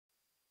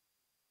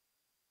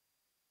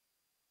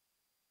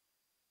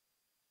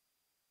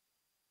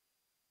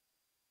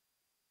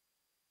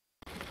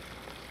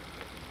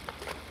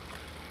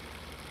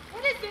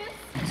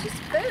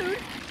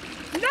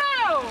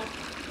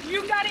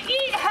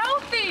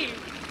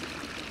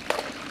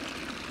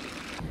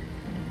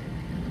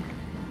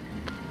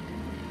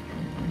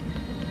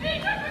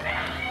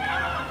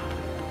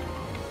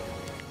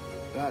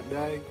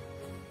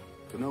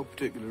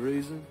particular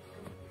reason,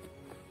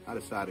 I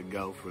decided to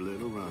go for a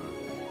little run.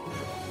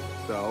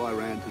 So I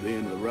ran to the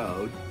end of the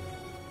road,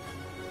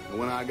 and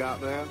when I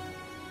got there,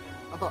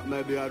 I thought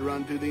maybe I'd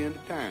run to the end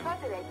of town.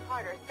 President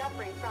Carter,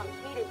 suffering from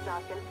heat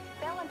exhaustion,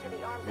 fell into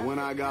the arms And when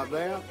I got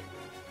there,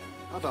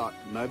 I thought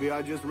maybe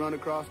I'd just run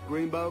across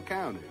Greenbow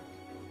County.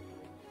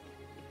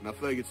 And I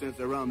figured since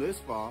I run this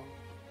far,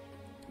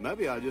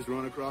 maybe I'd just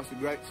run across the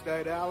great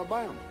state of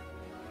Alabama.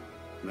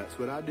 And that's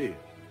what I did.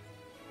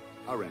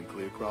 I ran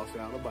clear across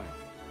Alabama.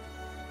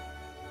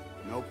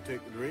 No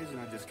particular reason,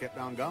 I just kept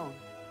on going.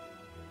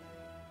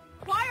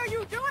 Why are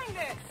you doing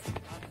this?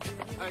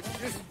 I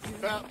just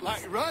felt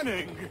like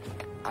running.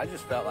 I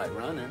just felt like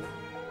running.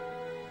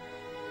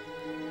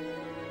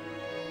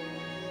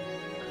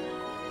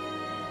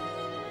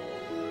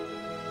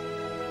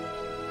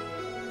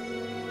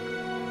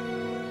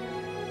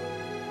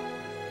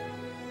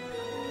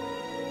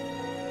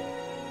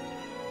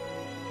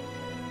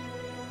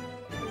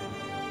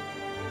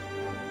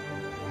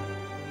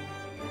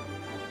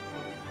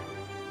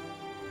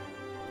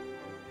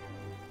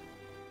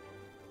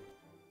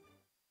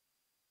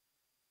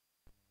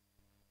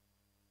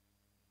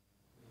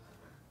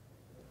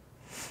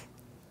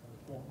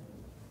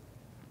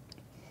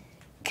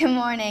 Good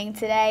morning.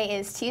 Today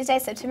is Tuesday,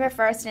 September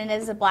 1st, and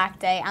it is a Black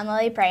Day. I'm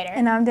Lily Prater.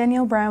 And I'm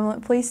Danielle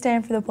Bramlett. Please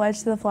stand for the pledge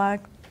to the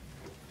flag.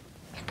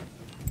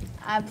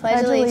 I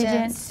pledge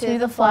allegiance to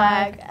the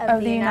flag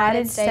of the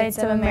United States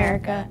of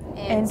America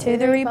and to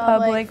the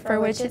republic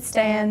for which it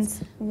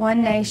stands,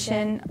 one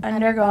nation,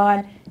 under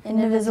God,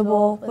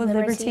 indivisible, with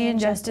liberty and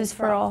justice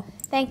for all.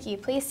 Thank you.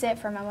 Please sit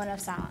for a moment of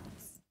silence.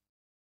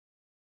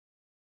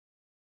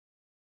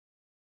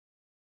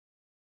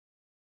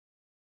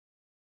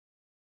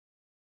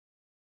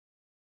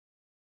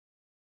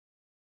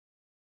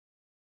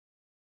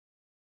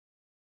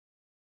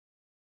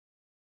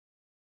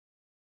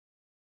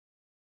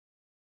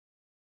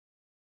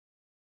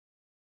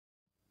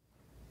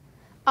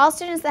 All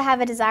students that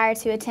have a desire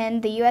to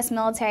attend the U.S.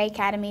 Military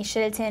Academy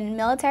should attend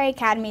Military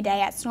Academy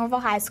Day at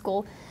Snorville High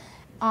School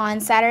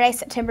on Saturday,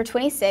 September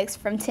 26th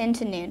from 10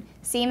 to noon.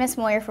 See Ms.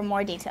 Moyer for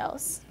more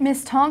details.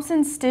 Ms.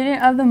 Thompson's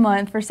Student of the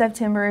Month for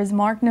September is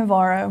Mark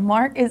Navarro.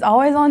 Mark is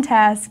always on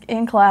task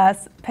in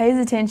class, pays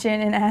attention,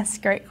 and asks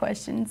great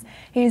questions.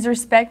 He is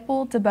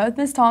respectful to both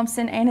Ms.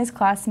 Thompson and his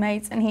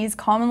classmates, and he is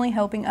commonly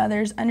helping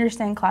others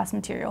understand class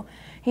material.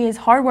 He is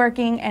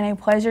hardworking and a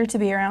pleasure to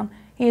be around.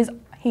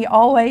 He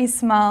always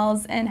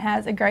smiles and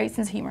has a great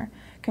sense of humor.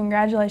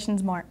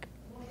 Congratulations, Mark.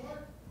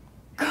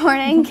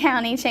 Gordon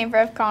County Chamber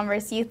of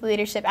Commerce Youth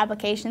Leadership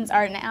applications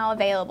are now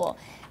available.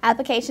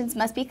 Applications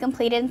must be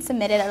completed and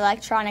submitted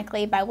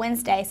electronically by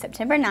Wednesday,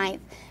 September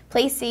 9th.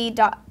 Please see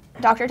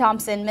Dr.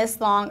 Thompson,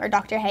 Ms. Long, or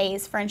Dr.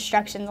 Hayes for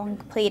instructions on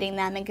completing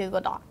them in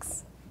Google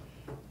Docs.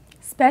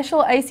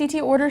 Special ACT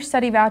order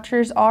study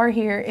vouchers are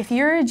here. If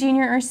you're a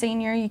junior or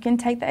senior, you can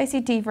take the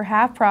ACT for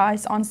half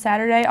price on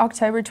Saturday,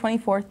 October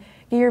 24th.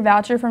 Get your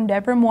voucher from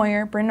Deborah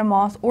Moyer, Brenda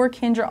Moss, or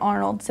Kendra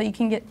Arnold so you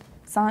can get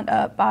signed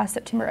up by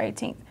September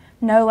 18th.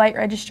 No late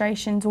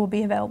registrations will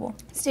be available.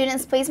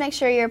 Students, please make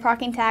sure your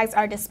parking tags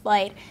are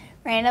displayed.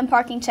 Random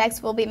parking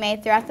checks will be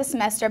made throughout the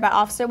semester by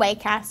Officer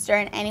Waycaster,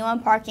 and anyone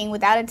parking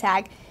without a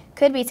tag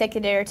could be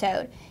ticketed or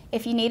towed.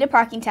 If you need a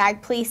parking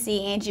tag, please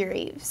see Angie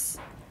Reeves.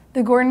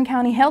 The Gordon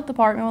County Health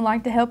Department would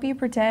like to help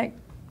protect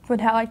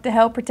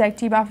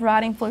you by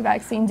providing flu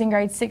vaccines in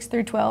grades 6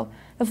 through 12.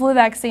 The flu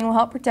vaccine will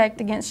help protect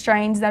against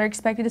strains that are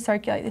expected to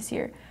circulate this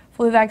year.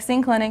 Flu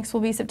vaccine clinics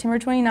will be September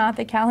 29th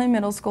at Calhoun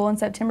Middle School and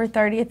September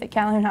 30th at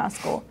Calhoun High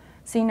School.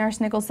 See Nurse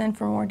Nicholson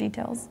for more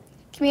details.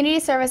 Community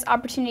service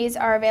opportunities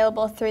are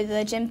available through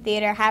the Gym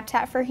Theater,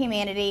 Habitat for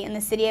Humanity, and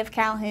the City of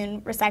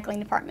Calhoun Recycling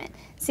Department.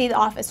 See the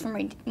office for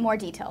more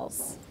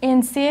details.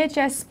 In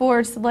CHS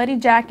sports, the Lady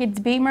Jackets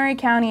beat Murray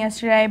County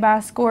yesterday by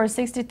a score of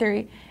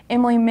 6-3.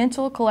 Emily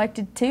Mitchell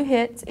collected 2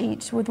 hits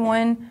each, with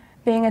one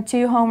being a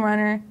 2-home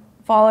runner,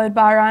 followed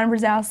by Ryan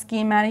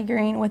Brzezowski and Maddie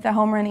Green with a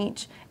home run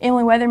each.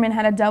 Emily Weatherman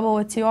had a double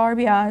with 2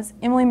 RBIs.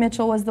 Emily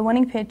Mitchell was the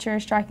winning pitcher,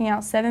 striking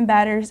out 7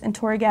 batters, and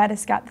Tori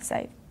Gaddis got the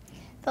save.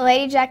 The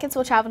Lady Jackets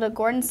will travel to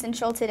Gordon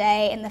Central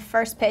today, and the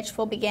first pitch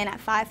will begin at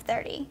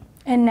 5:30.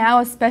 And now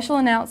a special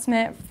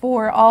announcement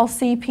for all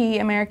CP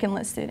American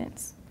Lit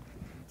students.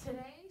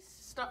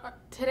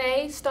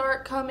 Today,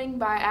 start coming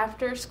by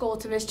after school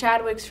to Miss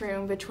Chadwick's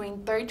room between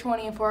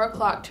 3:20 and 4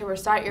 o'clock to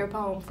recite your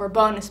poem for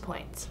bonus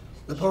points.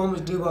 The poem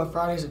is due by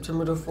Friday,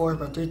 September 4th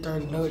by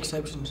 3:30, no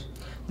exceptions.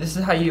 This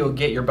is how you'll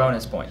get your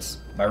bonus points,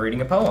 by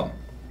reading a poem.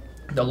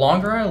 The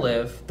longer I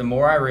live, the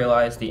more I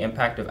realize the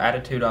impact of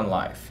attitude on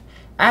life.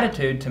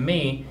 Attitude, to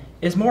me,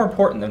 is more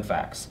important than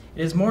facts.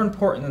 It is more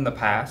important than the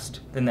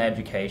past, than the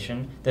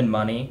education, than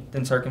money,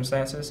 than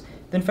circumstances,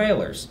 than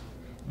failures,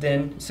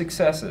 than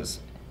successes,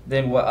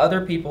 than what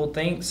other people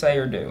think, say,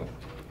 or do.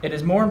 It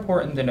is more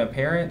important than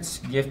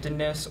appearance,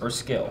 giftedness, or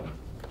skill.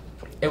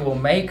 It will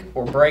make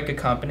or break a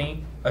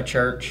company, a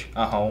church,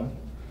 a home.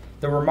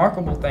 The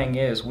remarkable thing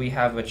is we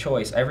have a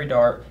choice every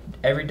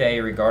day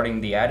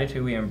regarding the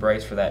attitude we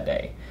embrace for that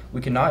day.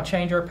 We cannot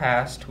change our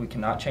past. We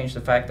cannot change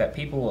the fact that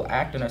people will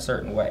act in a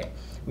certain way.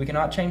 We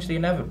cannot change the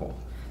inevitable.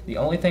 The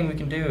only thing we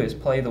can do is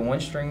play the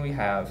one string we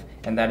have,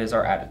 and that is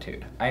our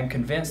attitude. I am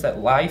convinced that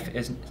life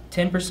is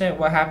 10%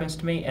 what happens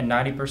to me and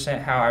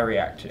 90% how I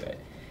react to it.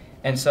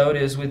 And so it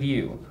is with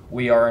you.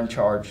 We are in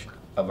charge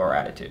of our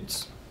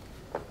attitudes.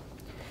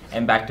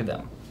 And back to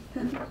them.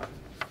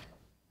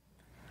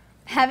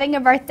 Having a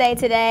birthday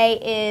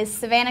today is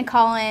Savannah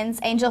Collins,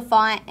 Angel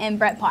Font, and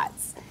Brett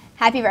Potts.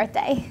 Happy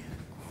birthday.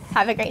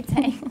 Have a great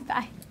day.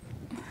 Bye.